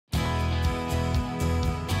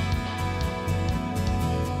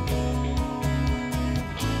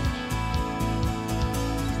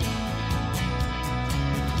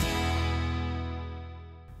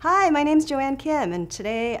Hi, my name's Joanne Kim, and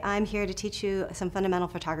today I'm here to teach you some fundamental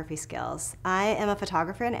photography skills. I am a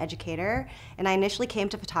photographer and educator, and I initially came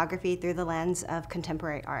to photography through the lens of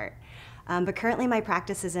contemporary art. But currently my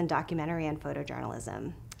practice is in documentary and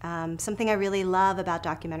photojournalism. Something I really love about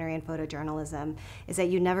documentary and photojournalism is that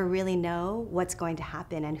you never really know what's going to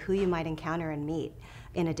happen and who you might encounter and meet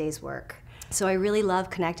in a day's work. So I really love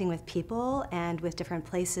connecting with people and with different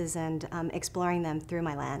places and exploring them through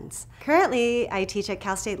my lens. Currently, I teach at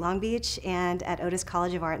Cal State Long Beach and at Otis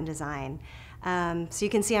College of Art and Design. So you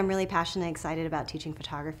can see I'm really passionate and excited about teaching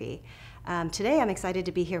photography. Today I'm excited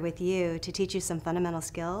to be here with you to teach you some fundamental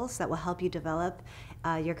skills that will help you develop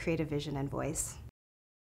your creative vision and voice.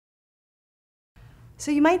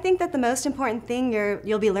 So you might think that the most important thing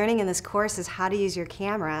you'll be learning in this course is how to use your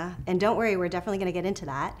camera, and don't worry, we're definitely going to get into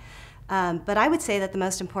that. But I would say that the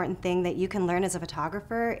most important thing that you can learn as a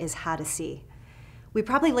photographer is how to see. We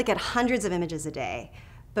probably look at hundreds of images a day,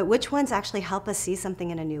 but which ones actually help us see something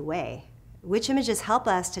in a new way? Which images help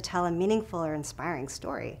us to tell a meaningful or inspiring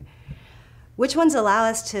story? Which ones allow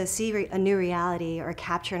us to see a new reality or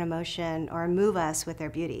capture an emotion or move us with their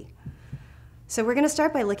beauty? So we're going to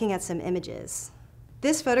start by looking at some images.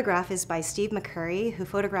 This photograph is by Steve McCurry, who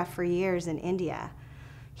photographed for years in India.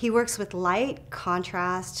 He works with light,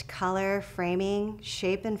 contrast, color, framing,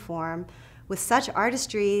 shape, and form with such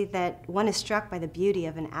artistry that one is struck by the beauty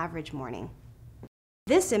of an average morning.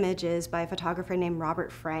 This image is by a photographer named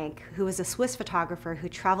Robert Frank, who was a Swiss photographer who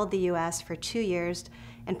traveled the US for 2 years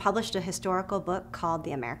and published a historical book called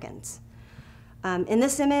The Americans. In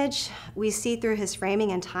this image, we see through his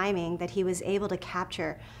framing and timing that he was able to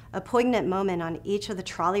capture a poignant moment on each of the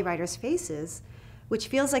trolley riders' faces, which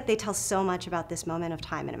feels like they tell so much about this moment of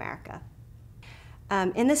time in America.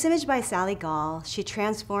 In this image by Sally Gall, she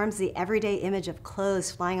transforms the everyday image of clothes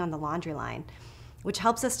flying on the laundry line, which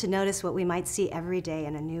helps us to notice what we might see every day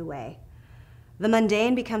in a new way. The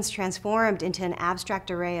mundane becomes transformed into an abstract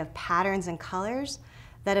array of patterns and colors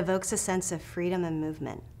that evokes a sense of freedom and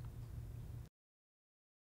movement.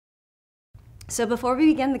 So before we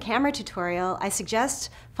begin the camera tutorial, I suggest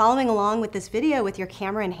following along with this video with your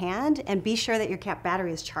camera in hand and be sure that your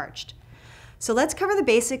battery is charged. So let's cover the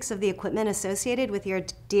basics of the equipment associated with your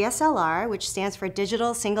DSLR, which stands for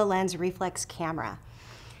Digital Single Lens Reflex Camera.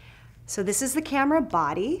 So this is the camera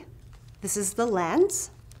body. This is the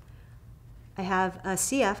lens. I have a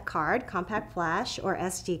CF card, compact flash, or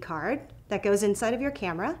SD card, that goes inside of your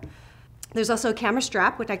camera. There's also a camera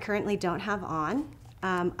strap, which I currently don't have on.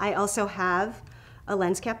 I also have a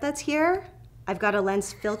lens cap that's here. I've got a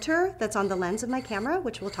lens filter that's on the lens of my camera,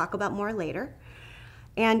 which we'll talk about more later.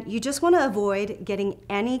 And you just want to avoid getting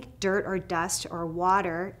any dirt or dust or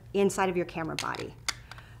water inside of your camera body.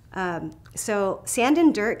 So sand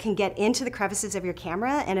and dirt can get into the crevices of your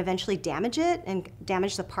camera and eventually damage it and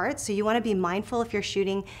damage the parts. So you want to be mindful if you're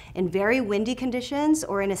shooting in very windy conditions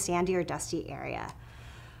or in a sandy or dusty area.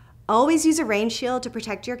 Always use a rain shield to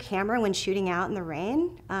protect your camera when shooting out in the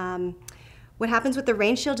rain. What happens with the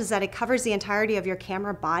rain shield is that it covers the entirety of your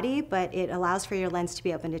camera body, but it allows for your lens to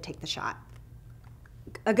be open to take the shot.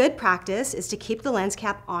 A good practice is to keep the lens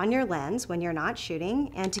cap on your lens when you're not shooting,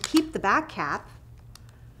 and to keep the back cap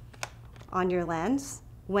on your lens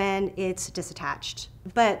when it's disattached.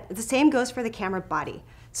 But the same goes for the camera body.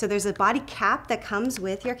 So there's a body cap that comes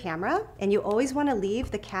with your camera, and you always want to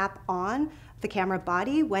leave the cap on the camera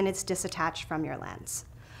body when it's disattached from your lens.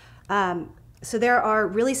 So there are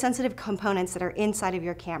really sensitive components that are inside of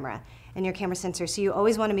your camera and your camera sensor, so you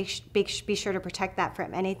always want to be sure to protect that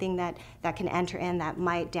from anything that can enter in that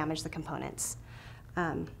might damage the components.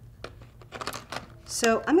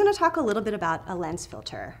 So I'm going to talk a little bit about a lens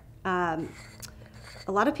filter.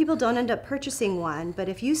 A lot of people don't end up purchasing one, but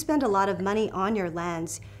if you spend a lot of money on your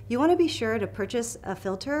lens, you want to be sure to purchase a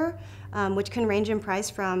filter, which can range in price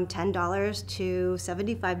from $10 to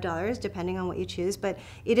 $75, depending on what you choose. But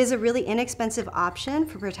it is a really inexpensive option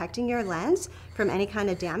for protecting your lens from any kind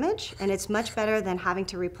of damage, and it's much better than having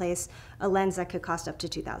to replace a lens that could cost up to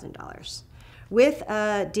 $2,000. With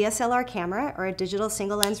a DSLR camera or a digital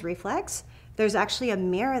single lens reflex, there's actually a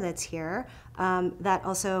mirror that's here that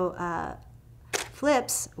also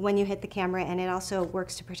flips when you hit the camera, and it also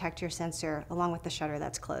works to protect your sensor along with the shutter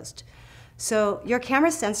that's closed. So your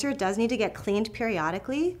camera sensor does need to get cleaned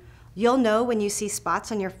periodically. You'll know when you see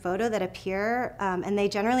spots on your photo that appear, and they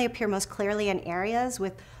generally appear most clearly in areas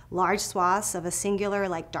with large swaths of a singular,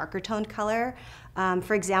 like darker toned color.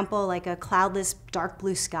 For example, like a cloudless dark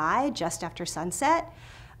blue sky just after sunset.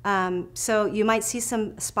 So you might see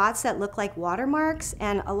some spots that look like watermarks,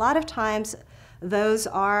 and a lot of times those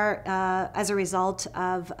are as a result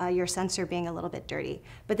of your sensor being a little bit dirty.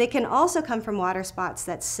 But they can also come from water spots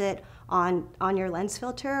that sit on your lens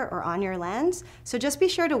filter or on your lens. So just be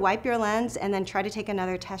sure to wipe your lens and then try to take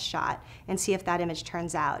another test shot and see if that image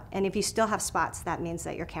turns out. And if you still have spots, that means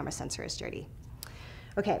that your camera sensor is dirty.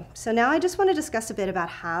 Okay, so now I just want to discuss a bit about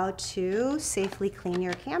how to safely clean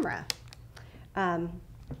your camera.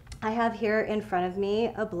 I have here in front of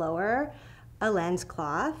me a blower, a lens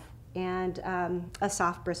cloth, and a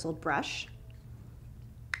soft bristled brush.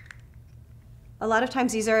 A lot of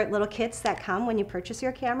times these are little kits that come when you purchase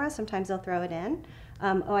your camera. Sometimes they'll throw it in.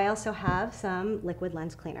 I also have some liquid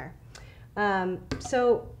lens cleaner.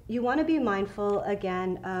 So you want to be mindful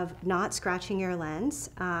again of not scratching your lens.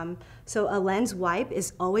 So a lens wipe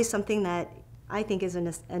is always something that I think is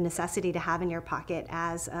a necessity to have in your pocket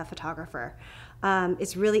as a photographer.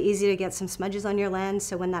 It's really easy to get some smudges on your lens,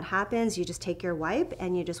 so when that happens, you just take your wipe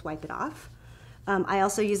and you just wipe it off. I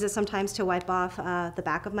also use it sometimes to wipe off the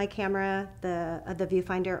back of my camera, the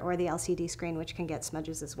viewfinder, or the LCD screen, which can get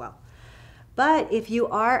smudges as well. But if you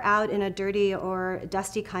are out in a dirty or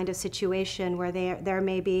dusty kind of situation where there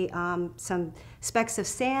may be some specks of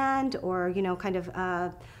sand or kind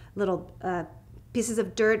of little pieces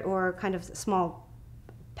of dirt or kind of small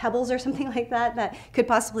pebbles or something like that that could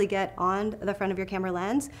possibly get on the front of your camera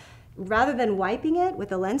lens, rather than wiping it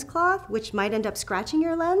with a lens cloth, which might end up scratching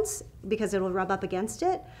your lens because it will rub up against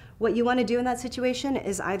it, what you want to do in that situation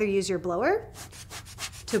is either use your blower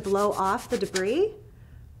to blow off the debris,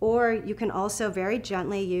 or you can also very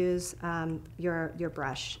gently use your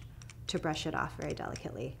brush to brush it off very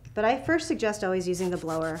delicately. But I first suggest always using the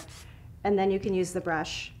blower, and then you can use the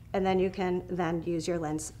brush, and then you can use your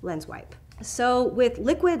lens wipe. So with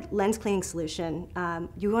liquid lens cleaning solution,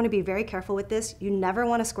 you want to be very careful with this. You never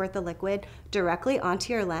want to squirt the liquid directly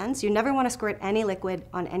onto your lens. You never want to squirt any liquid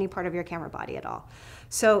on any part of your camera body at all.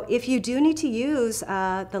 So if you do need to use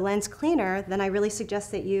the lens cleaner, then I really suggest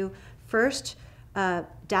that you first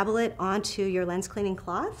dabble it onto your lens cleaning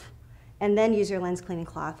cloth, and then use your lens cleaning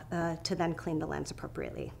cloth to then clean the lens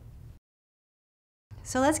appropriately.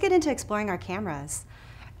 So let's get into exploring our cameras.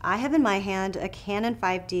 I have in my hand a Canon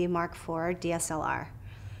 5D Mark IV DSLR.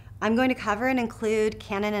 I'm going to cover and include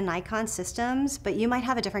Canon and Nikon systems, but you might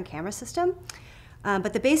have a different camera system.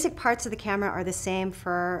 But the basic parts of the camera are the same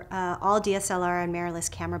for all DSLR and mirrorless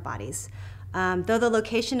camera bodies, though the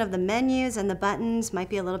location of the menus and the buttons might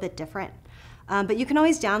be a little bit different. But you can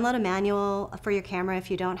always download a manual for your camera if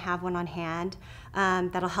you don't have one on hand.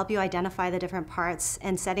 That'll help you identify the different parts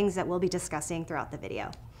and settings that we'll be discussing throughout the video.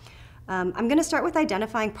 I'm going to start with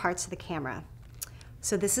identifying parts of the camera.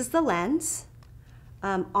 So this is the lens.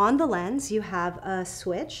 On the lens, you have a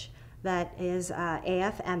switch that is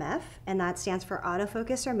AF/MF, and that stands for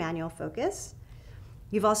autofocus or manual focus.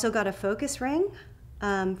 You've also got a focus ring.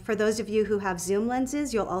 For those of you who have zoom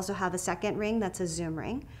lenses, you'll also have a second ring that's a zoom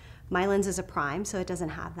ring. My lens is a prime, so it doesn't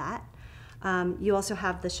have that. You also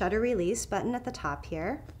have the shutter release button at the top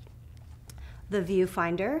here, the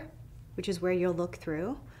viewfinder, which is where you'll look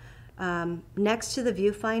through. Next to the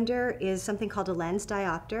viewfinder is something called a lens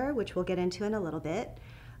diopter, which we'll get into in a little bit.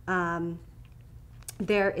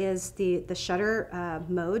 There is the shutter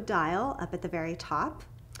mode dial up at the very top.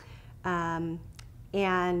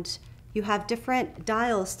 And you have different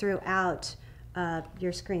dials throughout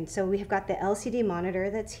your screen. So we have got the LCD monitor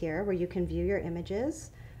that's here where you can view your images.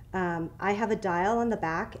 I have a dial on the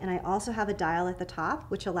back, and I also have a dial at the top,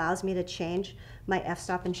 which allows me to change my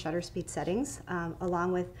f-stop and shutter speed settings,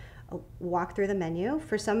 along with a walk through the menu.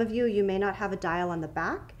 For some of you, you may not have a dial on the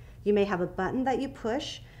back. You may have a button that you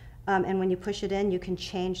push, and when you push it in, you can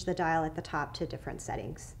change the dial at the top to different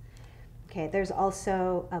settings. Okay, there's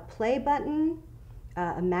also a play button,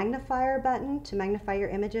 a magnifier button to magnify your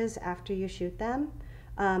images after you shoot them.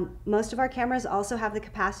 Most of our cameras also have the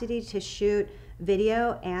capacity to shoot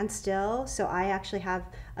video and still, so I actually have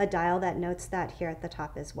a dial that notes that here at the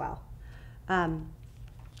top as well.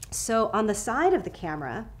 So on the side of the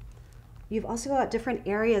camera, you've also got different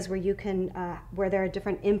areas where you can, where there are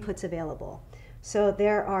different inputs available. So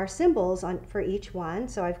there are symbols for each one.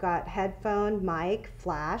 So I've got headphone, mic,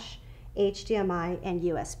 flash, HDMI, and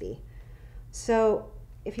USB. So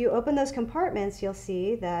if you open those compartments, you'll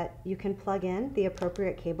see that you can plug in the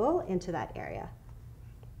appropriate cable into that area.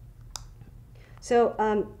 So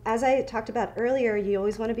as I talked about earlier, you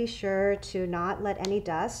always want to be sure to not let any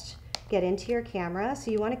dust get into your camera. So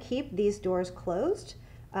you want to keep these doors closed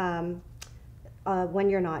when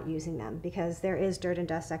you're not using them, because there is dirt and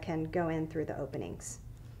dust that can go in through the openings.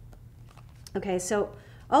 Okay, so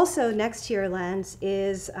also next to your lens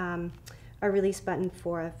is a release button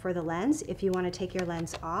for the lens if you want to take your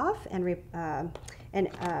lens off and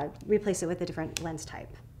replace it with a different lens type.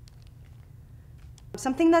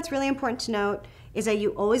 Something that's really important to note is that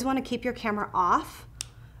you always want to keep your camera off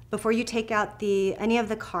before you take out any of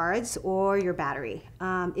the cards or your battery.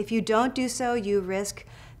 If you don't do so, you risk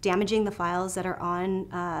damaging the files that are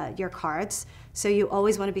on your cards. So you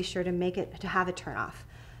always want to be sure to have it turn off.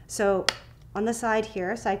 So on the side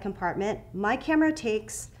here, side compartment, my camera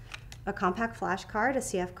takes a compact flash card, a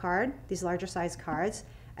CF card, these larger size cards,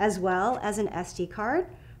 as well as an SD card.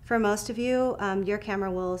 For most of you, your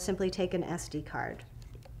camera will simply take an SD card.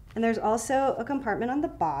 And there's also a compartment on the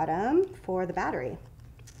bottom for the battery.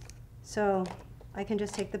 So I can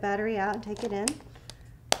just take the battery out and take it in.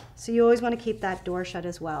 So you always want to keep that door shut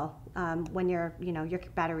as well when your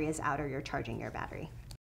battery is out or you're charging your battery.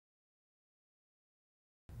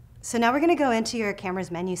 So now we're going to go into your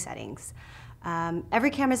camera's menu settings.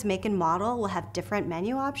 Every camera's make and model will have different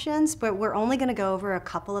menu options, but we're only going to go over a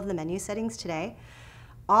couple of the menu settings today.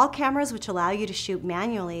 All cameras which allow you to shoot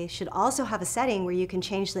manually should also have a setting where you can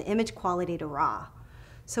change the image quality to RAW.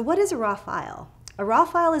 So what is a RAW file? A RAW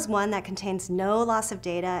file is one that contains no loss of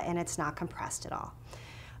data and it's not compressed at all.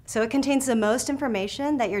 So it contains the most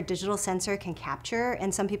information that your digital sensor can capture,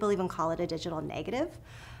 and some people even call it a digital negative.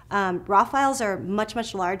 RAW files are much,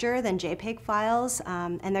 much larger than JPEG files,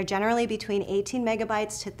 and they're generally between 18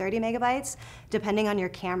 megabytes to 30 megabytes, depending on your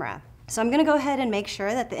camera. So I'm going to go ahead and make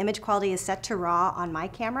sure that the image quality is set to RAW on my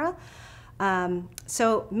camera.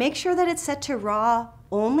 So make sure that it's set to RAW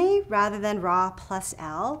only rather than RAW plus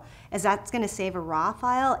L, as that's going to save a RAW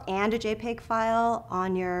file and a JPEG file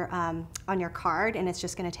on your card, and it's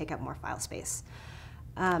just going to take up more file space.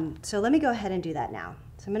 So let me go ahead and do that now.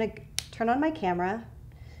 So I'm going to turn on my camera.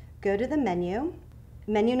 Go to the menu.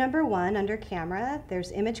 Menu number 1 under camera,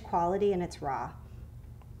 there's image quality and it's RAW.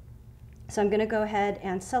 So I'm going to go ahead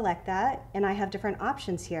and select that, and I have different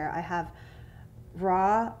options here. I have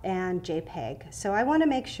RAW and JPEG. So I want to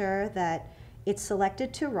make sure that it's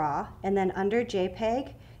selected to RAW, and then under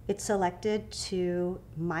JPEG, it's selected to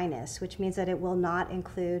minus, which means that it will not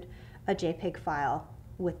include a JPEG file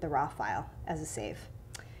with the RAW file as a save.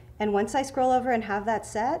 And once I scroll over and have that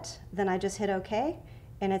set, then I just hit OK.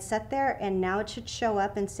 And it's set there, and now it should show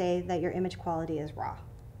up and say that your image quality is RAW.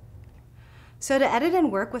 So to edit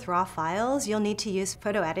and work with RAW files, you'll need to use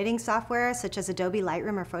photo editing software such as Adobe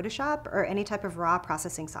Lightroom or Photoshop, or any type of RAW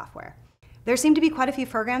processing software. There seem to be quite a few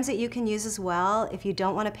programs that you can use as well if you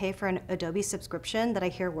don't want to pay for an Adobe subscription that I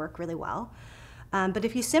hear work really well. But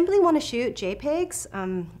if you simply want to shoot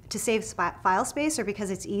JPEGs to save file space, or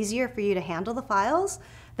because it's easier for you to handle the files,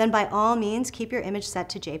 then by all means keep your image set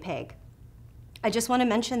to JPEG. I just want to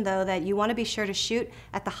mention though that you want to be sure to shoot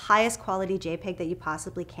at the highest quality JPEG that you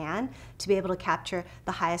possibly can to be able to capture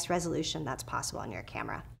the highest resolution that's possible on your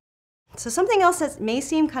camera. So something else that may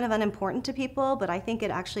seem kind of unimportant to people, but I think it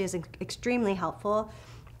actually is extremely helpful,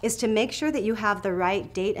 is to make sure that you have the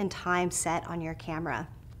right date and time set on your camera.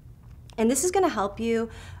 And this is going to help you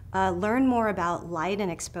learn more about light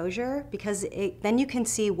and exposure, because then you can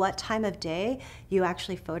see what time of day you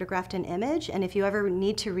actually photographed an image, and if you ever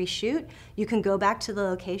need to reshoot, you can go back to the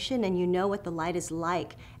location and you know what the light is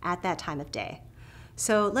like at that time of day.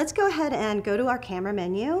 So let's go ahead and go to our camera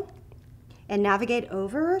menu and navigate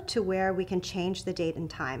over to where we can change the date and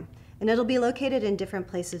time. And it'll be located in different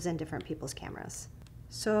places in different people's cameras.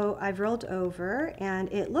 So I've rolled over,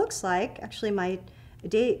 and it looks like actually my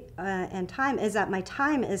date and time is that my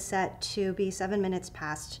time is set to be 7 minutes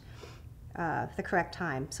past the correct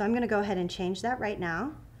time. So I'm going to go ahead and change that right now.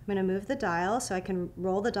 I'm going to move the dial so I can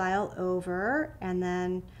roll the dial over and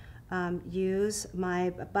then use my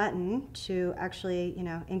button to actually,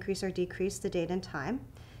 increase or decrease the date and time.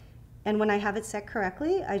 And when I have it set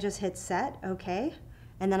correctly, I just hit set, OK,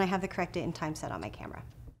 and then I have the correct date and time set on my camera.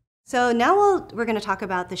 So now we're going to talk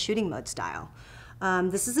about the shooting modes dial.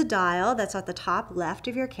 This is a dial that's at the top left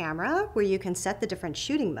of your camera where you can set the different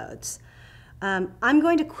shooting modes. I'm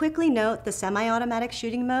going to quickly note the semi-automatic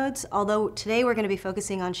shooting modes, although today we're going to be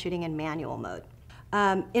focusing on shooting in manual mode.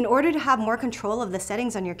 In order to have more control of the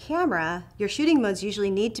settings on your camera, your shooting modes usually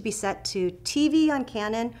need to be set to TV on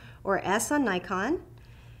Canon or S on Nikon,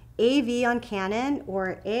 AV on Canon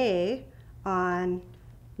or A on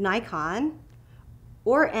Nikon,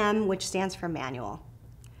 or M, which stands for manual.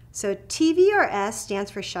 So TV or S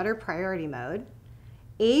stands for shutter priority mode,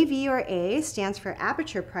 AV or A stands for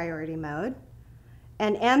aperture priority mode,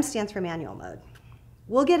 and M stands for manual mode.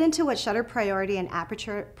 We'll get into what shutter priority and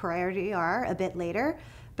aperture priority are a bit later,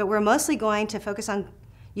 but we're mostly going to focus on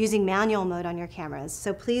using manual mode on your cameras,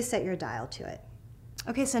 so please set your dial to it.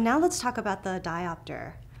 Okay, so now let's talk about the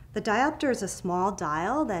diopter. The diopter is a small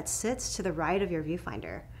dial that sits to the right of your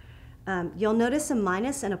viewfinder. You'll notice a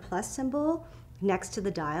minus and a plus symbol next to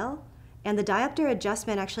the dial, and the diopter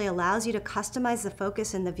adjustment actually allows you to customize the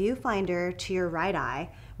focus in the viewfinder to your right eye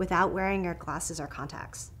without wearing your glasses or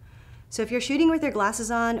contacts. So if you're shooting with your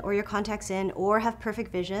glasses on or your contacts in or have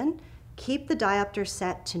perfect vision, keep the diopter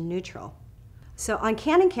set to neutral. So on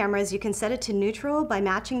Canon cameras, you can set it to neutral by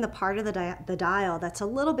matching the part of the dial that's a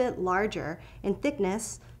little bit larger in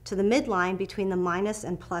thickness to the midline between the minus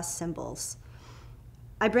and plus symbols.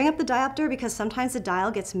 I bring up the diopter because sometimes the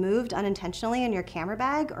dial gets moved unintentionally in your camera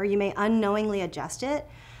bag, or you may unknowingly adjust it.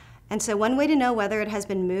 And so one way to know whether it has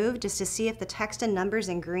been moved is to see if the text and numbers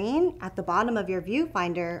in green at the bottom of your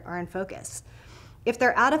viewfinder are in focus. If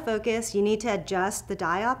they're out of focus, you need to adjust the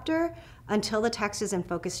diopter until the text is in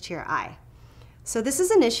focus to your eye. So this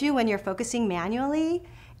is an issue when you're focusing manually,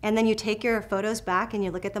 and then you take your photos back and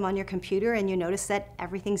you look at them on your computer and you notice that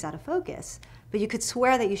everything's out of focus. But you could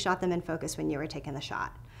swear that you shot them in focus when you were taking the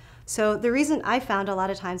shot. So the reason I found a lot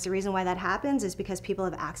of times the reason why that happens is because people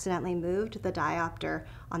have accidentally moved the diopter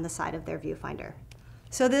on the side of their viewfinder.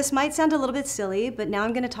 So this might sound a little bit silly, but now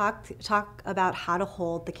I'm going to talk about how to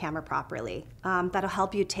hold the camera properly. That'll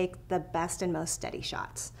help you take the best and most steady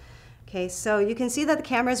shots. Okay, so you can see that the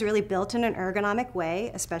camera is really built in an ergonomic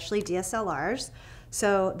way, especially DSLRs.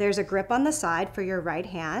 So there's a grip on the side for your right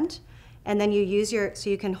hand, and then you use so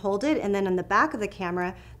you can hold it, and then on the back of the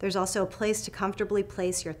camera, there's also a place to comfortably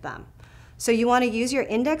place your thumb. So you want to use your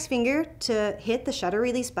index finger to hit the shutter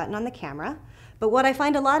release button on the camera, but what I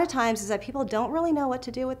find a lot of times is that people don't really know what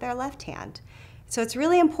to do with their left hand. So it's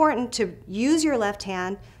really important to use your left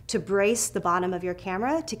hand to brace the bottom of your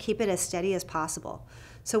camera to keep it as steady as possible.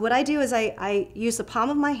 So what I do is I use the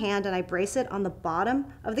palm of my hand and I brace it on the bottom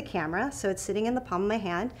of the camera, so it's sitting in the palm of my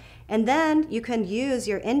hand, and then you can use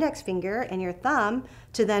your index finger and your thumb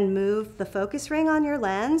to then move the focus ring on your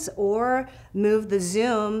lens or move the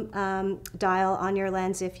zoom dial on your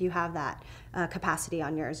lens if you have that capacity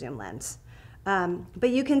on your zoom lens.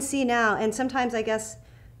 But you can see now, and sometimes I guess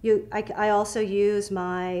I also use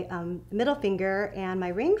my middle finger and my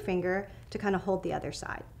ring finger to kind of hold the other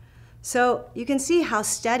side. So you can see how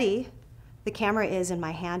steady the camera is in my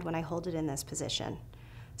hand when I hold it in this position.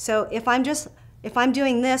 So if I'm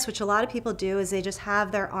doing this, which a lot of people do, is they just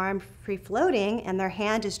have their arm free floating and their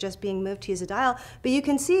hand is just being moved to use a dial. But you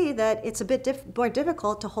can see that it's a bit more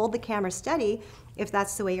difficult to hold the camera steady if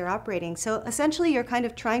that's the way you're operating. So essentially you're kind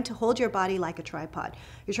of trying to hold your body like a tripod.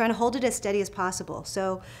 You're trying to hold it as steady as possible.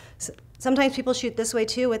 So sometimes people shoot this way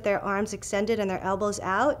too with their arms extended and their elbows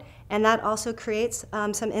out, and that also creates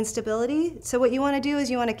some instability. So what you want to do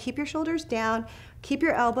is you want to keep your shoulders down, keep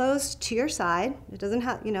your elbows to your side. It doesn't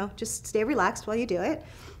have, just stay relaxed while you do it.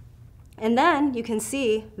 And then you can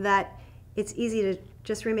see that it's easy to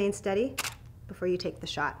just remain steady before you take the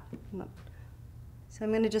shot. So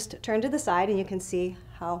I'm going to just turn to the side and you can see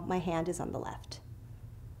how my hand is on the left.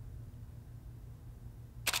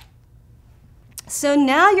 So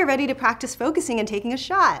now you're ready to practice focusing and taking a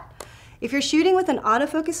shot. If you're shooting with an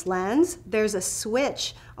autofocus lens, there's a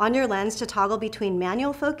switch on your lens to toggle between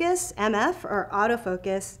manual focus, MF, or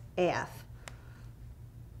autofocus, AF.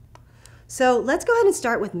 So let's go ahead and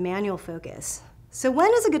start with manual focus. So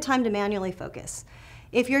when is a good time to manually focus?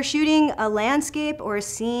 If you're shooting a landscape or a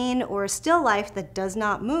scene or a still life that does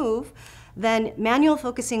not move, then manual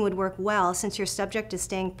focusing would work well since your subject is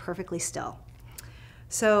staying perfectly still.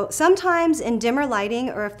 So sometimes in dimmer lighting,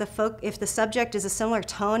 or if the subject is a similar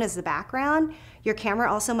tone as the background, your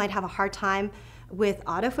camera also might have a hard time with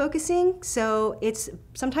autofocusing. So it's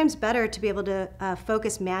sometimes better to be able to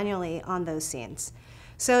focus manually on those scenes.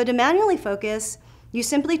 So to manually focus, you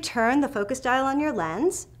simply turn the focus dial on your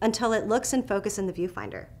lens until it looks in focus in the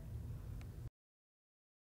viewfinder.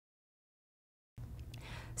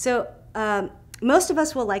 So most of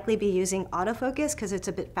us will likely be using autofocus because it's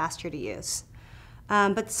a bit faster to use.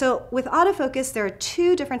 So with autofocus, there are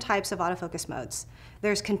two different types of autofocus modes.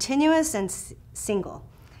 There's continuous and single.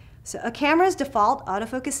 So a camera's default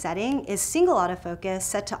autofocus setting is single autofocus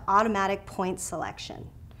set to automatic point selection.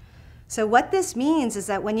 So what this means is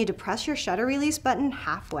that when you depress your shutter release button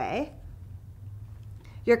halfway,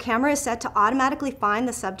 your camera is set to automatically find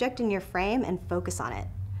the subject in your frame and focus on it.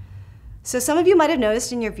 So some of you might have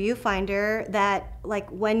noticed in your viewfinder that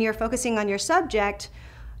when you're focusing on your subject,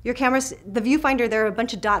 the viewfinder, there are a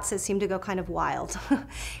bunch of dots that seem to go kind of wild.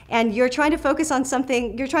 And you're trying to focus on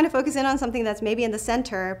something, in on something that's maybe in the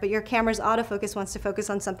center, but your camera's autofocus wants to focus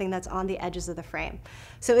on something that's on the edges of the frame.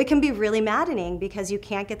 So it can be really maddening because you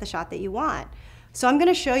can't get the shot that you want. So I'm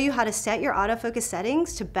gonna show you how to set your autofocus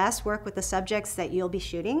settings to best work with the subjects that you'll be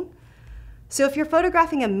shooting. So if you're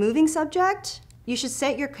photographing a moving subject, you should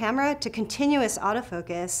set your camera to continuous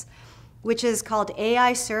autofocus, which is called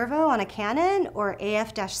AI servo on a Canon or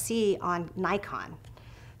AF-C on Nikon.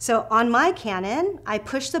 So on my Canon, I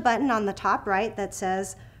push the button on the top right that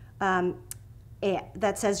says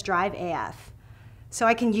Drive AF. So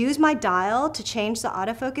I can use my dial to change the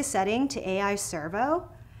autofocus setting to AI servo.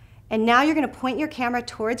 And now you're going to point your camera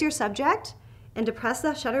towards your subject and depress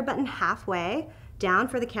the shutter button halfway down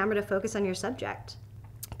for the camera to focus on your subject.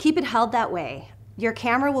 Keep it held that way. Your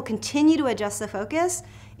camera will continue to adjust the focus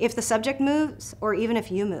if the subject moves or even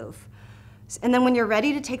if you move. And then when you're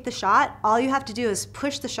ready to take the shot, all you have to do is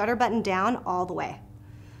push the shutter button down all the way.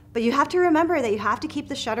 But you have to remember that you have to keep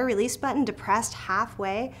the shutter release button depressed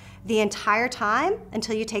halfway the entire time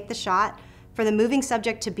until you take the shot for the moving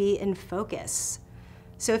subject to be in focus.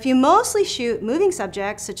 So if you mostly shoot moving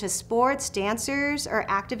subjects such as sports, dancers, or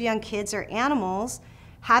active young kids or animals,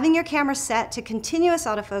 having your camera set to continuous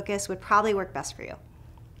autofocus would probably work best for you.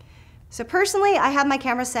 So personally, I have my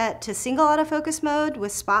camera set to single autofocus mode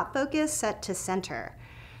with spot focus set to center.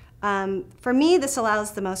 For me, this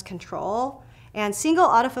allows the most control, and single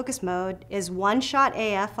autofocus mode is one-shot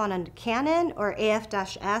AF on a Canon or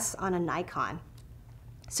AF-S on a Nikon.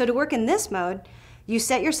 So to work in this mode, you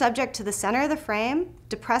set your subject to the center of the frame,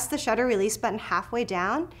 depress the shutter release button halfway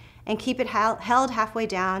down, and keep it held halfway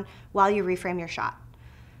down while you reframe your shot.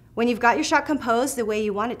 When you've got your shot composed the way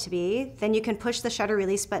you want it to be, then you can push the shutter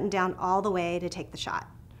release button down all the way to take the shot.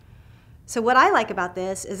 So what I like about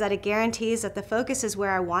this is that it guarantees that the focus is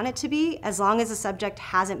where I want it to be as long as the subject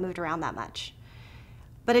hasn't moved around that much.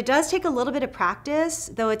 But it does take a little bit of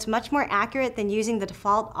practice, though it's much more accurate than using the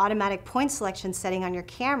default automatic point selection setting on your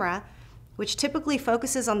camera, which typically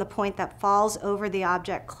focuses on the point that falls over the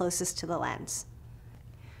object closest to the lens.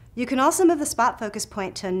 You can also move the spot focus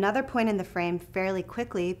point to another point in the frame fairly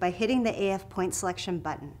quickly by hitting the AF point selection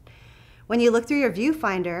button. When you look through your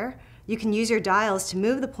viewfinder, you can use your dials to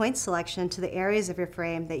move the point selection to the areas of your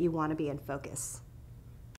frame that you want to be in focus.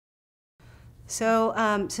 So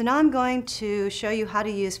now I'm going to show you how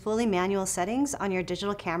to use fully manual settings on your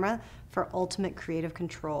digital camera for ultimate creative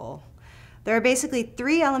control. There are basically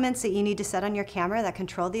 3 elements that you need to set on your camera that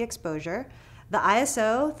control the exposure: the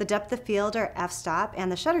ISO, the depth of field or f-stop,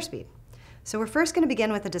 and the shutter speed. So we're first going to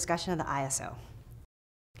begin with a discussion of the ISO.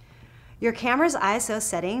 Your camera's ISO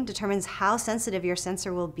setting determines how sensitive your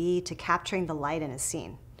sensor will be to capturing the light in a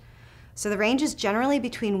scene. So the range is generally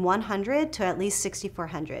between 100 to at least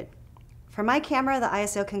 6400. For my camera, the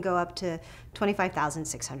ISO can go up to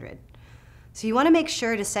 25,600. So you want to make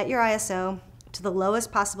sure to set your ISO to the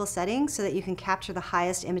lowest possible setting so that you can capture the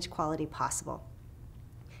highest image quality possible.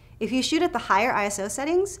 If you shoot at the higher ISO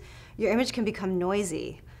settings, your image can become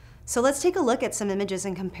noisy. So let's take a look at some images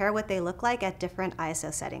and compare what they look like at different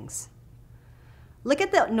ISO settings. Look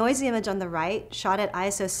at the noisy image on the right, shot at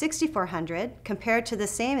ISO 6400, compared to the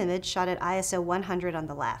same image shot at ISO 100 on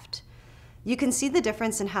the left. You can see the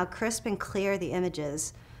difference in how crisp and clear the image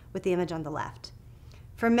is with the image on the left.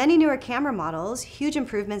 For many newer camera models, huge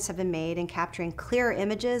improvements have been made in capturing clearer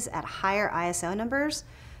images at higher ISO numbers,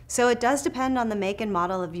 so it does depend on the make and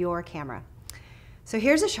model of your camera. So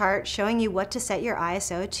here's a chart showing you what to set your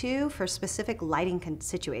ISO to for specific lighting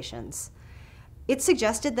situations. It's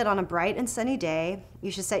suggested that on a bright and sunny day,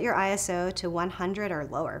 you should set your ISO to 100 or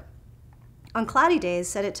lower. On cloudy days,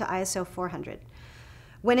 set it to ISO 400.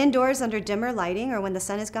 When indoors under dimmer lighting or when the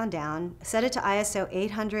sun has gone down, set it to ISO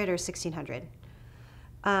 800 or 1600.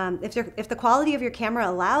 If the quality of your camera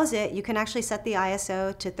allows it, you can actually set the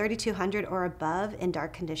ISO to 3200 or above in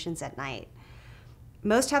dark conditions at night.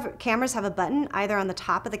 Most cameras have a button either on the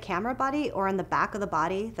top of the camera body or on the back of the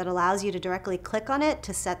body that allows you to directly click on it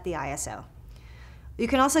to set the ISO. You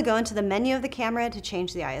can also go into the menu of the camera to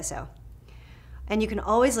change the ISO. And you can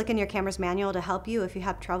always look in your camera's manual to help you if you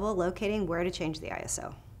have trouble locating where to change the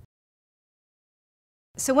ISO.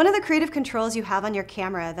 So one of the creative controls you have on your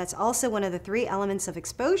camera that's also one of the 3 elements of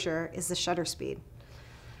exposure is the shutter speed.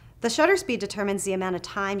 The shutter speed determines the amount of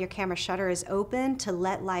time your camera shutter is open to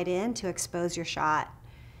let light in to expose your shot.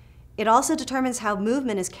 It also determines how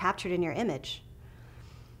movement is captured in your image.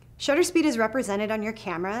 Shutter speed is represented on your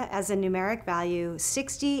camera as a numeric value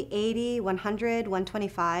 60, 80, 100,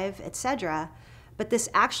 125, etc., but this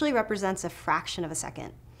actually represents a fraction of a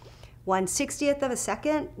second. 1/60th of a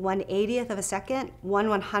second, 1/80th of a second,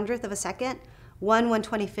 1/100th of a second,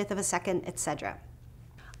 1/125th of a second, etc.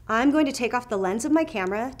 I'm going to take off the lens of my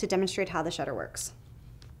camera to demonstrate how the shutter works.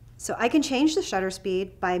 So I can change the shutter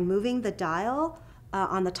speed by moving the dial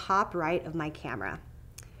on the top right of my camera.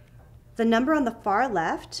 The number on the far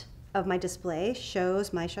left of my display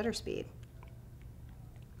shows my shutter speed.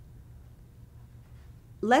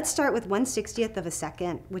 Let's start with 1/60th of a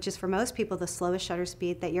second, which is for most people the slowest shutter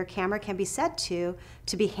speed that your camera can be set to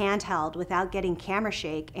be handheld without getting camera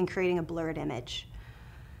shake and creating a blurred image.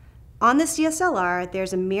 On this DSLR,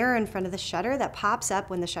 there's a mirror in front of the shutter that pops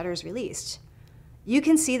up when the shutter is released. You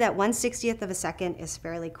can see that 1/60th of a second is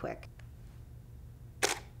fairly quick.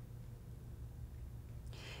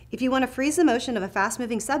 If you want to freeze the motion of a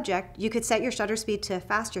fast-moving subject, you could set your shutter speed to a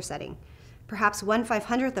faster setting, perhaps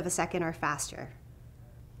 1/500th of a second or faster.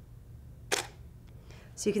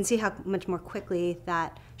 So you can see how much more quickly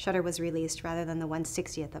that shutter was released rather than the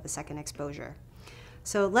 1/60th of a second exposure.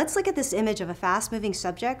 So let's look at this image of a fast-moving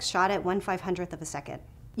subject shot at 1/500th of a second.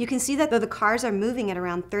 You can see that though the cars are moving at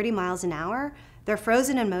around 30 miles an hour, they're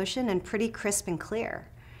frozen in motion and pretty crisp and clear.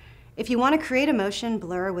 If you want to create a motion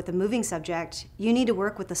blur with a moving subject, you need to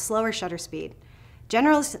work with a slower shutter speed,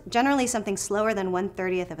 generally something slower than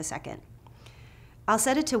 1/30th of a second. I'll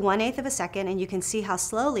set it to 1/8 of a second and you can see how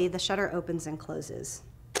slowly the shutter opens and closes.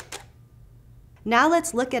 Now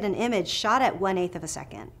let's look at an image shot at 1/8 of a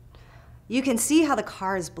second. You can see how the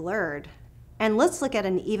car is blurred. And let's look at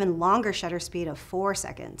an even longer shutter speed of 4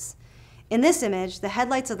 seconds. In this image, the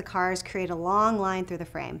headlights of the cars create a long line through the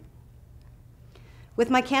frame. With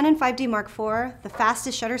my Canon 5D Mark IV, the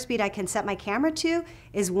fastest shutter speed I can set my camera to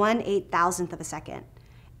is 1/8000th of a second,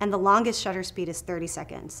 and the longest shutter speed is 30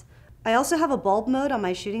 seconds. I also have a bulb mode on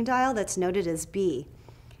my shooting dial that's noted as B.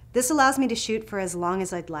 This allows me to shoot for as long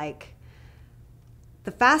as I'd like.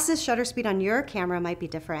 The fastest shutter speed on your camera might be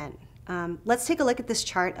different. Let's take a look at this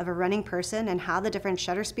chart of a running person and how the different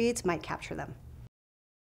shutter speeds might capture them.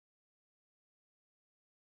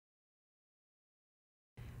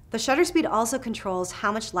 The shutter speed also controls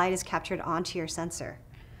how much light is captured onto your sensor.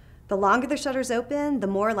 The longer the shutter is open, the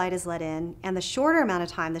more light is let in, and the shorter amount of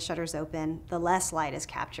time the shutter is open, the less light is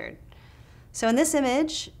captured. So in this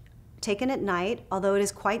image, taken at night, although it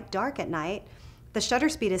is quite dark at night, the shutter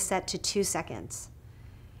speed is set to 2 seconds.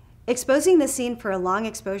 Exposing the scene for a long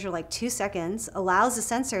exposure like 2 seconds allows the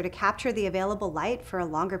sensor to capture the available light for a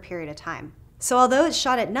longer period of time. So although it's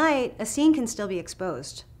shot at night, a scene can still be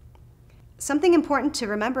exposed. Something important to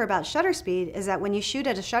remember about shutter speed is that when you shoot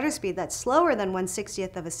at a shutter speed that's slower than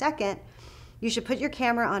 1/60th of a second, you should put your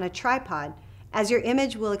camera on a tripod, as your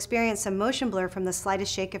image will experience some motion blur from the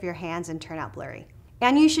slightest shake of your hands and turn out blurry.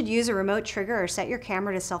 And you should use a remote trigger or set your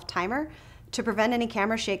camera to self-timer to prevent any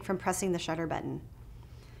camera shake from pressing the shutter button.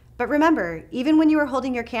 But remember, even when you are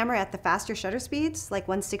holding your camera at the faster shutter speeds, like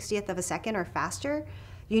 1/60th of a second or faster,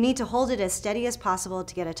 you need to hold it as steady as possible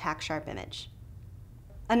to get a tack-sharp image.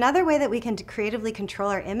 Another way that we can creatively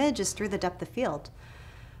control our image is through the depth of field.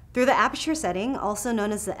 Through the aperture setting, also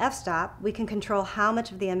known as the f-stop, we can control how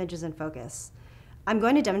much of the image is in focus. I'm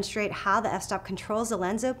going to demonstrate how the f-stop controls the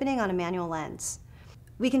lens opening on a manual lens.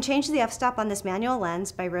 We can change the f-stop on this manual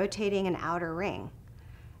lens by rotating an outer ring.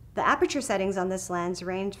 The aperture settings on this lens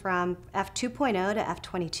range from f2.0 to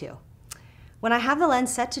f22. When I have the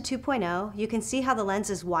lens set to 2.0, you can see how the lens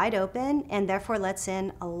is wide open and therefore lets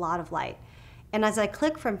in a lot of light. And as I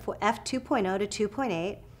click from f2.0 to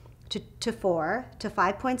 2.8, to 4, to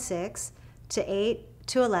 5.6, to 8,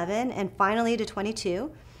 to 11, and finally to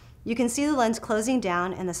 22, you can see the lens closing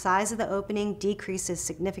down and the size of the opening decreases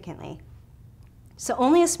significantly. So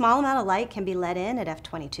only a small amount of light can be let in at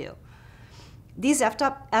f22. These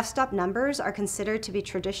f-stop numbers are considered to be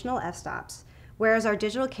traditional f-stops, whereas our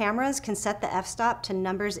digital cameras can set the f-stop to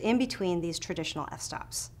numbers in between these traditional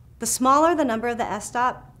f-stops. The smaller the number of the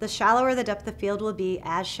f-stop, the shallower the depth of field will be,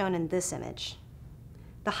 as shown in this image.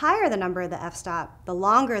 The higher the number of the f-stop, the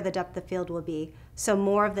longer the depth of field will be, so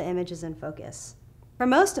more of the image is in focus. For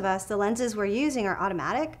most of us, the lenses we're using are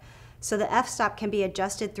automatic, so the f-stop can be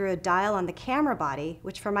adjusted through a dial on the camera body,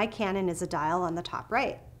 which for my Canon is a dial on the top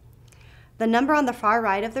right. The number on the far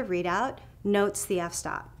right of the readout notes the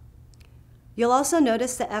f-stop. You'll also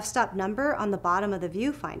notice the f-stop number on the bottom of the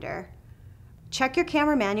viewfinder. Check your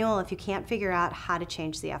camera manual if you can't figure out how to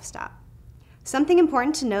change the f-stop. Something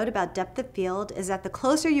important to note about depth of field is that the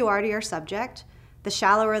closer you are to your subject, the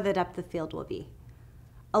shallower the depth of field will be.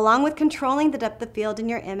 Along with controlling the depth of field in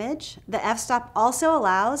your image, the f-stop also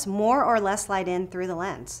allows more or less light in through the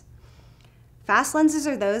lens. Fast lenses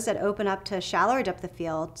are those that open up to a shallower depth of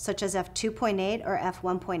field, such as f2.8 or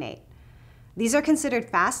f1.8. These are considered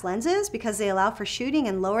fast lenses because they allow for shooting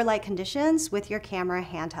in lower light conditions with your camera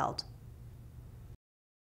handheld.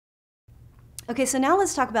 Okay, so now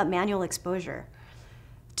let's talk about manual exposure.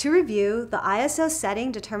 To review, the ISO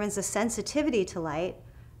setting determines the sensitivity to light,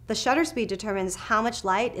 the shutter speed determines how much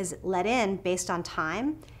light is let in based on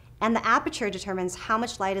time, and the aperture determines how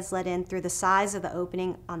much light is let in through the size of the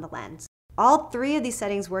opening on the lens. All three of these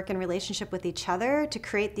settings work in relationship with each other to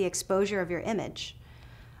create the exposure of your image.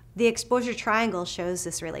 The exposure triangle shows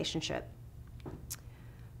this relationship.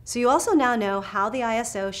 So you also now know how the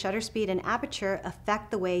ISO, shutter speed, and aperture affect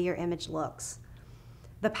the way your image looks.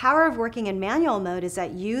 The power of working in manual mode is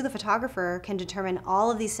that you, the photographer, can determine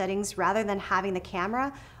all of these settings rather than having the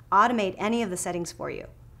camera automate any of the settings for you.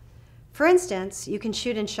 For instance, you can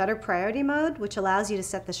shoot in shutter priority mode, which allows you to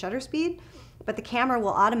set the shutter speed, but the camera will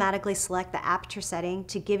automatically select the aperture setting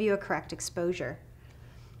to give you a correct exposure.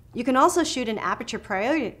 You can also shoot in aperture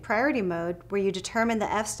priority mode, where you determine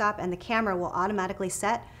the f-stop and the camera will automatically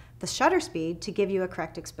set the shutter speed to give you a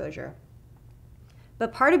correct exposure.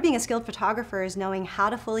 But part of being a skilled photographer is knowing how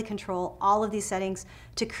to fully control all of these settings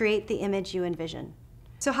to create the image you envision.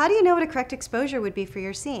 So how do you know what a correct exposure would be for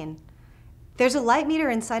your scene? There's a light meter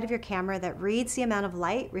inside of your camera that reads the amount of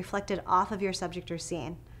light reflected off of your subject or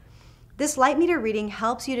scene. This light meter reading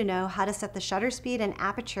helps you to know how to set the shutter speed and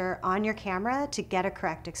aperture on your camera to get a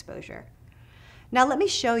correct exposure. Now let me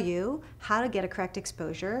show you how to get a correct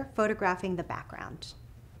exposure photographing the background.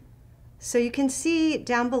 So you can see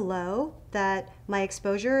down below that my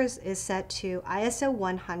exposure is set to ISO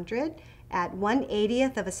 100 at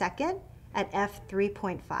 1/80th of a second at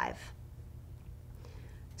f3.5.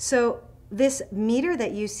 So this meter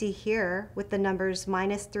that you see here with the numbers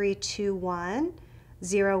 -321,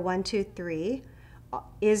 0, 1, 2, 3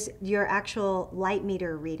 is your actual light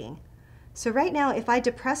meter reading. So right now, if I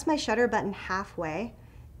depress my shutter button halfway,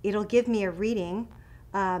 it'll give me a reading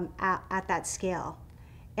at that scale.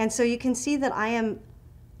 And so you can see that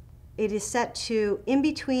it is set to in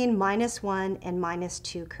between -1 and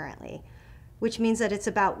 -2 currently, which means that it's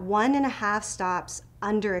about 1.5 stops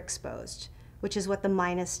underexposed, which is what the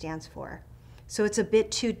minus stands for. So it's a bit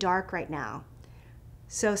too dark right now.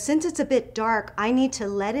 So since it's a bit dark, I need to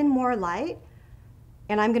let in more light,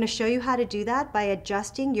 and I'm going to show you how to do that by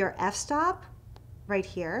adjusting your f-stop right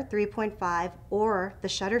here, 3.5, or the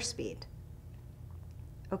shutter speed.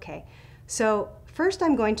 Okay, so first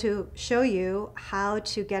I'm going to show you how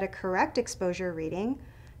to get a correct exposure reading,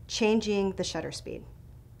 changing the shutter speed.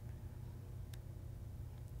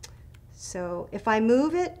 So if I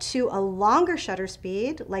move it to a longer shutter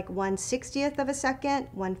speed, like 1/60th of a second,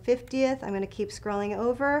 1/50th, I'm going to keep scrolling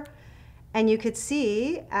over, and you could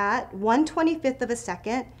see at 1/25th of a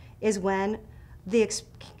second is when the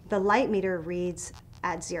light meter reads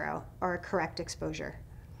at 0, or a correct exposure.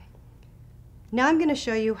 Now I'm going to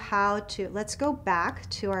show you how to, let's go back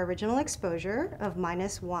to our original exposure of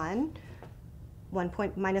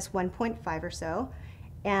 -1.5 or so,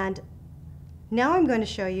 and now I'm going to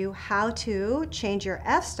show you how to change your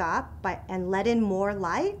f-stop and let in more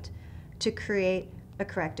light to create a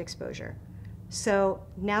correct exposure. So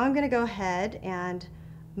now I'm going to go ahead and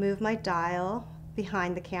move my dial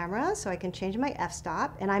behind the camera so I can change my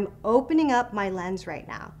f-stop, and I'm opening up my lens right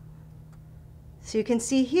now. So you can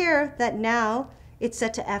see here that now it's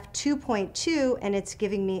set to f2.2 and it's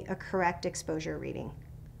giving me a correct exposure reading.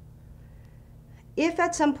 If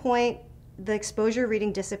at some point the exposure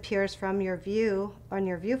reading disappears from your view on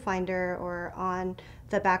your viewfinder or on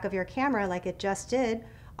the back of your camera like it just did,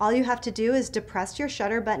 all you have to do is depress your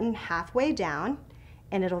shutter button halfway down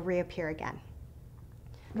and it'll reappear again.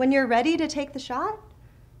 When you're ready to take the shot,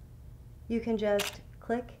 you can just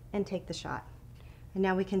click and take the shot. And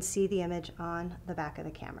now we can see the image on the back of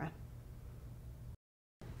the camera.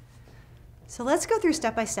 So let's go through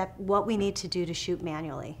step by step what we need to do to shoot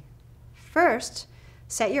manually. First,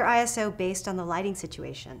 set your ISO based on the lighting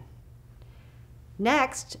situation.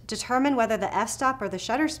 Next, determine whether the f-stop or the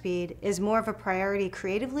shutter speed is more of a priority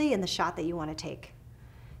creatively in the shot that you want to take.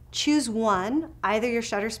 Choose one, either your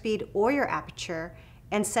shutter speed or your aperture,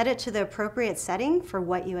 and set it to the appropriate setting for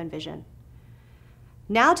what you envision.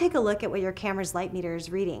 Now take a look at what your camera's light meter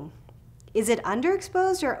is reading. Is it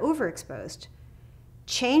underexposed or overexposed?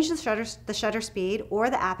 Change the shutter speed or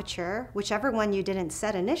the aperture, whichever one you didn't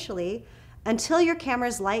set initially, until your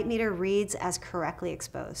camera's light meter reads as correctly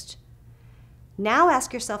exposed. Now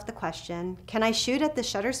ask yourself the question, can I shoot at the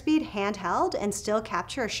shutter speed handheld and still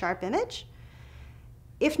capture a sharp image?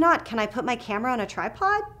 If not, can I put my camera on a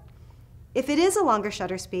tripod? If it is a longer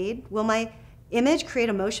shutter speed, will my image create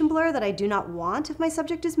a motion blur that I do not want if my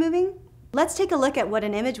subject is moving? Let's take a look at what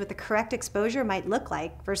an image with the correct exposure might look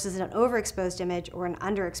like versus an overexposed image or an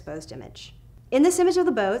underexposed image. In this image of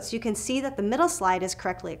the boats, you can see that the middle slide is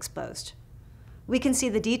correctly exposed. We can see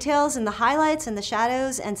the details in the highlights and the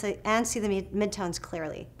shadows and see the midtones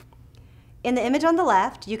clearly. In the image on the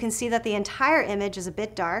left, you can see that the entire image is a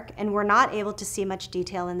bit dark and we're not able to see much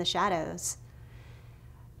detail in the shadows.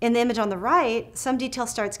 In the image on the right, some detail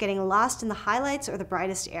starts getting lost in the highlights or the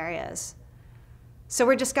brightest areas. So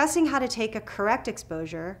we're discussing how to take a correct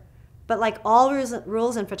exposure, but like all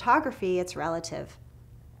rules in photography, it's relative.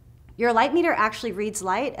 Your light meter actually reads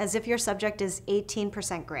light as if your subject is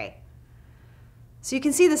 18% gray. So you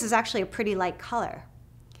can see this is actually a pretty light color.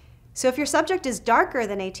 So if your subject is darker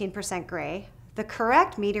than 18% gray, the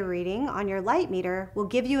correct meter reading on your light meter will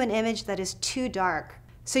give you an image that is too dark.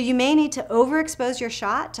 So you may need to overexpose your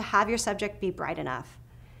shot to have your subject be bright enough.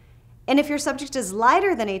 And if your subject is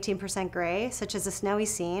lighter than 18% gray, such as a snowy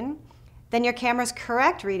scene, then your camera's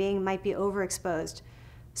correct reading might be overexposed.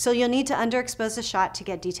 So you'll need to underexpose the shot to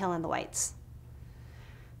get detail in the whites.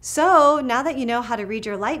 So now that you know how to read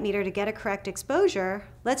your light meter to get a correct exposure,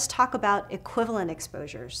 let's talk about equivalent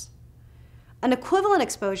exposures. An equivalent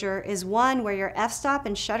exposure is one where your f-stop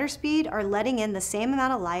and shutter speed are letting in the same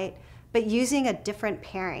amount of light, but using a different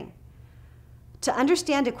pairing. To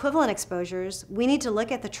understand equivalent exposures, we need to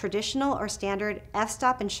look at the traditional or standard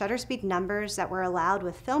f-stop and shutter speed numbers that were allowed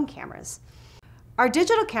with film cameras. Our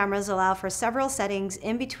digital cameras allow for several settings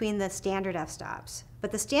in between the standard f-stops,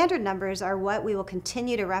 but the standard numbers are what we will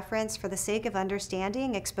continue to reference for the sake of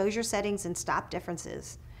understanding exposure settings and stop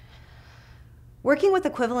differences. Working with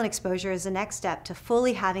equivalent exposure is the next step to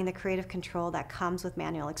fully having the creative control that comes with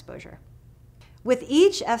manual exposure. With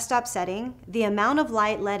each f-stop setting, the amount of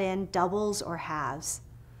light let in doubles or halves.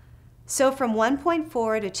 So from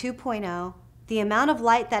 1.4 to 2.0, the amount of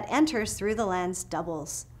light that enters through the lens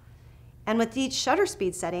doubles. And with each shutter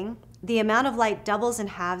speed setting, the amount of light doubles and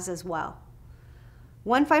halves as well.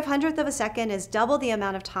 1/500th of a second is double the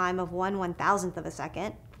amount of time of 1/1000th of a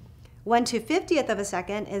second. 1/250th of a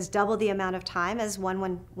second is double the amount of time as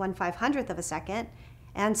 1/500th of a second,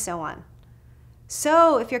 and so on.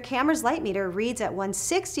 So if your camera's light meter reads at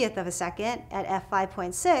 1/60th of a second at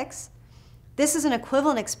f5.6, this is an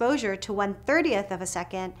equivalent exposure to 1/30th of a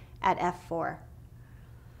second at f4.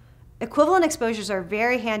 Equivalent exposures are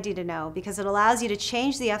very handy to know because it allows you to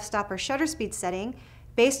change the f-stop or shutter speed setting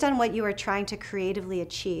based on what you are trying to creatively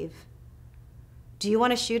achieve. Do you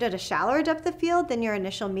want to shoot at a shallower depth of field than your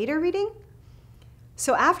initial meter reading?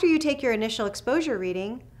 So after you take your initial exposure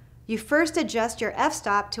reading, you first adjust your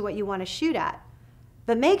f-stop to what you want to shoot at,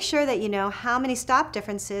 but make sure that you know how many stop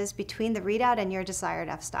differences between the readout and your desired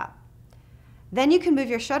f-stop. Then you can move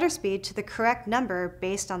your shutter speed to the correct number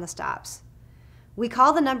based on the stops. We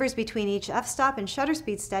call the numbers between each f-stop and shutter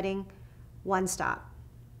speed setting one stop.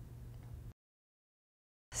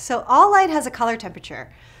 So all light has a color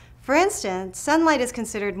temperature. For instance, sunlight is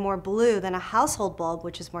considered more blue than a household bulb,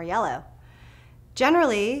 which is more yellow.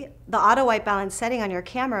 Generally, the auto white balance setting on your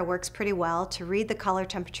camera works pretty well to read the color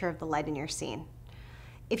temperature of the light in your scene.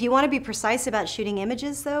 If you want to be precise about shooting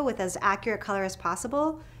images, though, with as accurate color as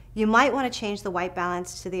possible, you might want to change the white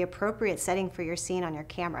balance to the appropriate setting for your scene on your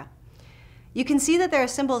camera. You can see that there are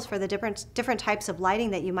symbols for the different types of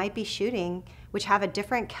lighting that you might be shooting, which have a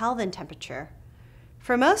different Kelvin temperature.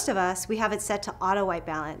 For most of us, we have it set to auto white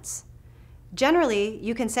balance. Generally,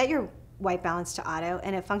 you can set your white balance to auto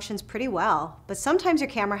and it functions pretty well, but sometimes your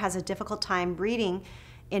camera has a difficult time reading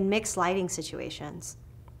in mixed lighting situations.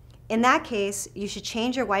 In that case, you should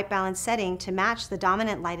change your white balance setting to match the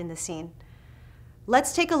dominant light in the scene.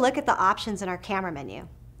 Let's take a look at the options in our camera menu.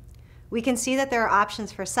 We can see that there are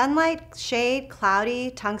options for sunlight, shade, cloudy,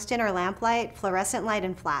 tungsten or lamplight, fluorescent light,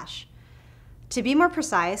 and flash. To be more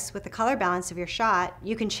precise with the color balance of your shot,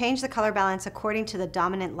 you can change the color balance according to the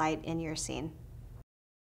dominant light in your scene.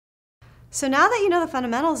 So now that you know the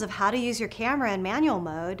fundamentals of how to use your camera in manual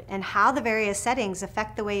mode and how the various settings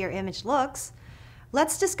affect the way your image looks,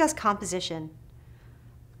 let's discuss composition.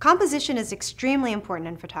 Composition is extremely important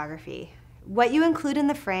in photography. What you include in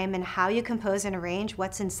the frame and how you compose and arrange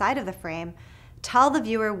what's inside of the frame tell the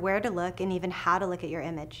viewer where to look and even how to look at your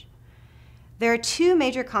image. There are two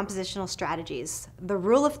major compositional strategies, the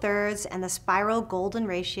rule of thirds and the spiral golden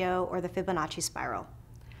ratio or the Fibonacci spiral.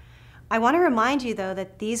 I want to remind you though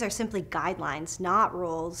that these are simply guidelines, not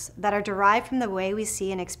rules, that are derived from the way we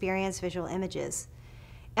see and experience visual images.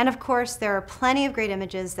 And of course, there are plenty of great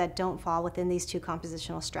images that don't fall within these two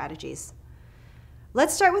compositional strategies.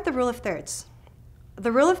 Let's start with the rule of thirds.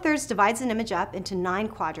 The rule of thirds divides an image up into 9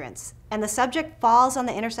 quadrants, and the subject falls on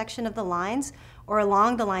the intersection of the lines or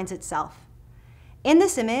along the lines itself. In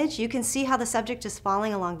this image, you can see how the subject is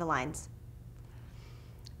falling along the lines.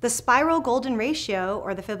 The spiral golden ratio,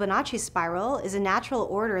 or the Fibonacci spiral, is a natural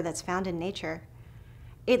order that's found in nature.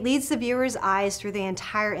 It leads the viewer's eyes through the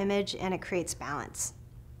entire image and it creates balance.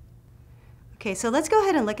 Okay, so let's go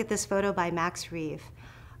ahead and look at this photo by Max Reeve.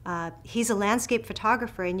 He's a landscape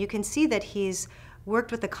photographer, and you can see that he's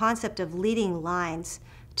worked with the concept of leading lines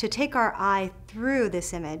to take our eye through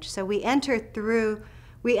this image. So we enter through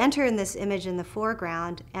We enter in this image in the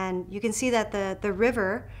foreground, and you can see that the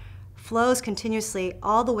river flows continuously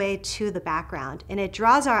all the way to the background, and it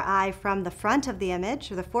draws our eye from the front of the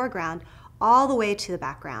image, or the foreground, all the way to the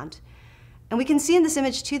background. And we can see in this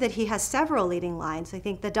image too that he has several leading lines. I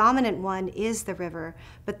think the dominant one is the river,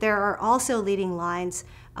 but there are also leading lines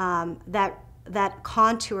that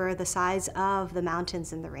contour the size of the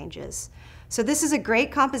mountains and the ranges. So this is a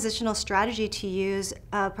great compositional strategy to use,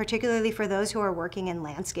 particularly for those who are working in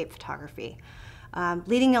landscape photography.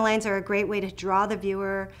 Leading lines are a great way to draw the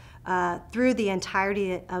viewer through the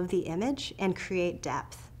entirety of the image and create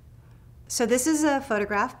depth. So this is a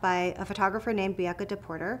photograph by a photographer named Bianca de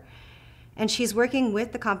Porter, and she's working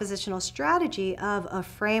with the compositional strategy of a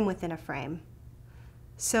frame within a frame.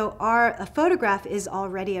 So a photograph is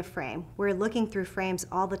already a frame. We're looking through frames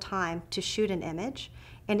all the time to shoot an image.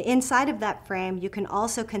 And inside of that frame, you can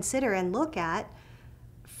also consider and look at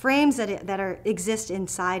frames that exist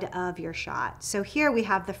inside of your shot. So here we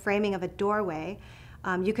have the framing of a doorway.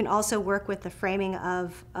 You can also work with the framing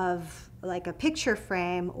of like a picture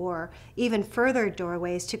frame or even further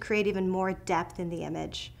doorways to create even more depth in the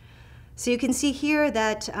image. So you can see here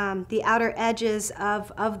that the outer edges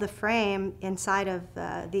of the frame inside of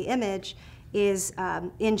the image is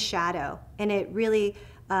in shadow, and it really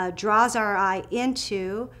draws our eye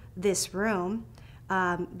into this room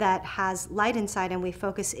that has light inside, and we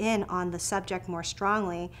focus in on the subject more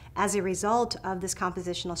strongly as a result of this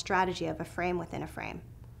compositional strategy of a frame within a frame.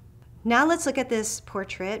 Now let's look at this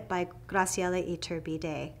portrait by Graciela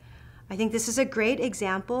Iturbide. I think this is a great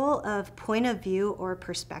example of point of view or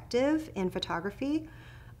perspective in photography.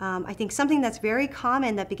 I think something that's very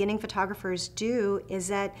common that beginning photographers do is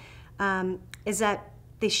that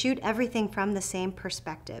they shoot everything from the same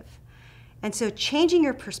perspective. And so changing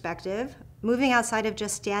your perspective, moving outside of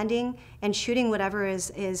just standing and shooting whatever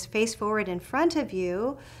is face forward in front of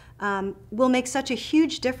you, will make such a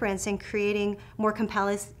huge difference in creating more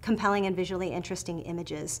compelling and visually interesting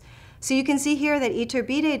images. So you can see here that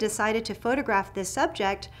Iturbide decided to photograph this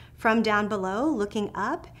subject from down below, looking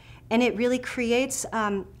up, and it really creates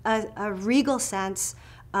a regal sense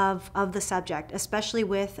of the subject, especially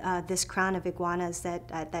with this crown of iguanas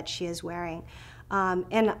that she is wearing.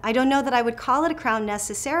 And I don't know that I would call it a crown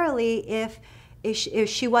necessarily if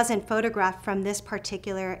she wasn't photographed from this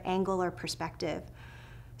particular angle or perspective.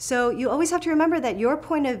 So you always have to remember that your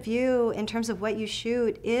point of view in terms of what you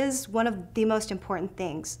shoot is one of the most important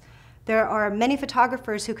things. There are many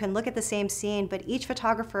photographers who can look at the same scene, but each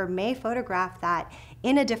photographer may photograph that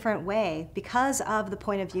in a different way because of the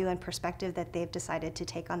point of view and perspective that they've decided to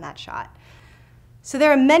take on that shot. So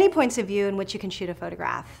there are many points of view in which you can shoot a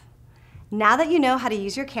photograph. Now that you know how to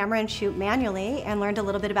use your camera and shoot manually and learned a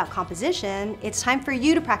little bit about composition, it's time for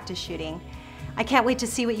you to practice shooting. I can't wait to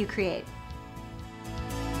see what you create.